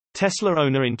Tesla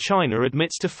owner in China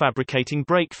admits to fabricating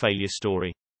brake failure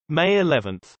story. May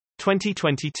 11,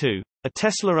 2022. A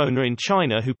Tesla owner in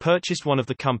China who purchased one of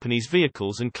the company's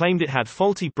vehicles and claimed it had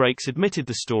faulty brakes admitted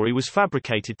the story was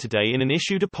fabricated today in an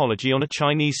issued apology on a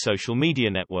Chinese social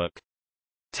media network.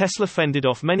 Tesla fended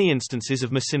off many instances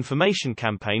of misinformation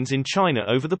campaigns in China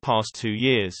over the past 2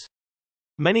 years.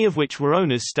 Many of which were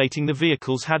owners stating the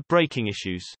vehicles had braking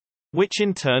issues, which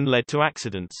in turn led to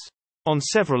accidents. On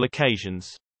several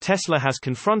occasions, Tesla has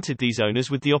confronted these owners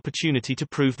with the opportunity to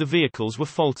prove the vehicles were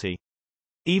faulty,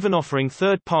 even offering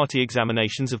third-party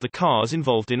examinations of the cars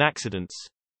involved in accidents.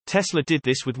 Tesla did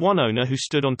this with one owner who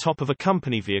stood on top of a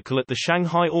company vehicle at the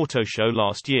Shanghai Auto Show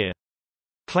last year,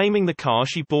 claiming the car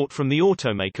she bought from the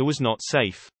automaker was not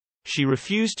safe. She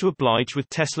refused to oblige with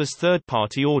Tesla's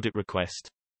third-party audit request,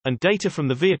 and data from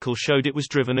the vehicle showed it was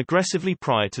driven aggressively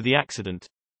prior to the accident.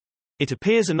 It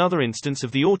appears another instance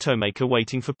of the automaker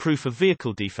waiting for proof of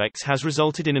vehicle defects has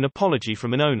resulted in an apology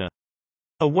from an owner.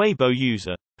 A Weibo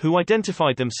user, who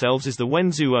identified themselves as the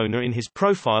Wenzhou owner in his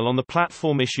profile on the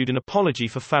platform, issued an apology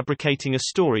for fabricating a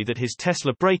story that his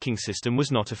Tesla braking system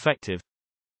was not effective.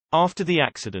 After the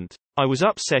accident, I was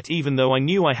upset even though I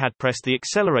knew I had pressed the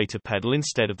accelerator pedal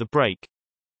instead of the brake.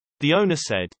 The owner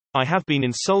said, I have been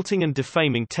insulting and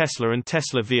defaming Tesla and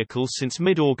Tesla vehicles since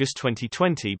mid-August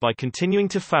 2020 by continuing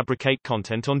to fabricate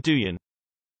content on Douyin,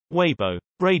 Weibo,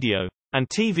 radio, and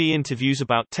TV interviews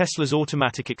about Tesla's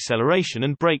automatic acceleration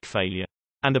and brake failure,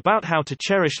 and about how to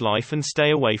cherish life and stay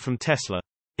away from Tesla.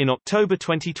 In October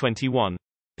 2021,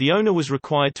 the owner was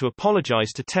required to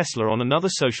apologize to Tesla on another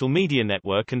social media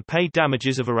network and pay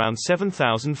damages of around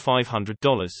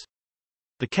 $7,500.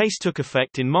 The case took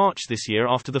effect in March this year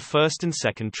after the first and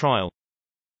second trial.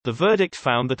 The verdict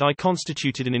found that I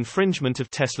constituted an infringement of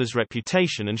Tesla's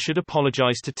reputation and should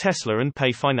apologize to Tesla and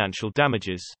pay financial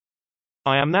damages.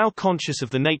 I am now conscious of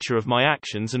the nature of my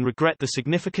actions and regret the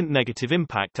significant negative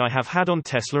impact I have had on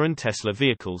Tesla and Tesla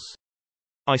vehicles.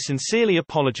 I sincerely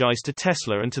apologize to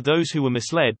Tesla and to those who were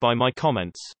misled by my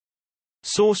comments.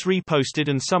 Source reposted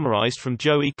and summarized from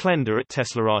Joey Klender at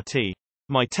teslarati.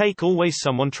 My take: always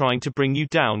someone trying to bring you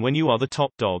down when you are the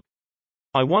top dog.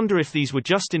 I wonder if these were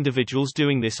just individuals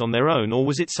doing this on their own or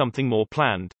was it something more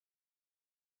planned.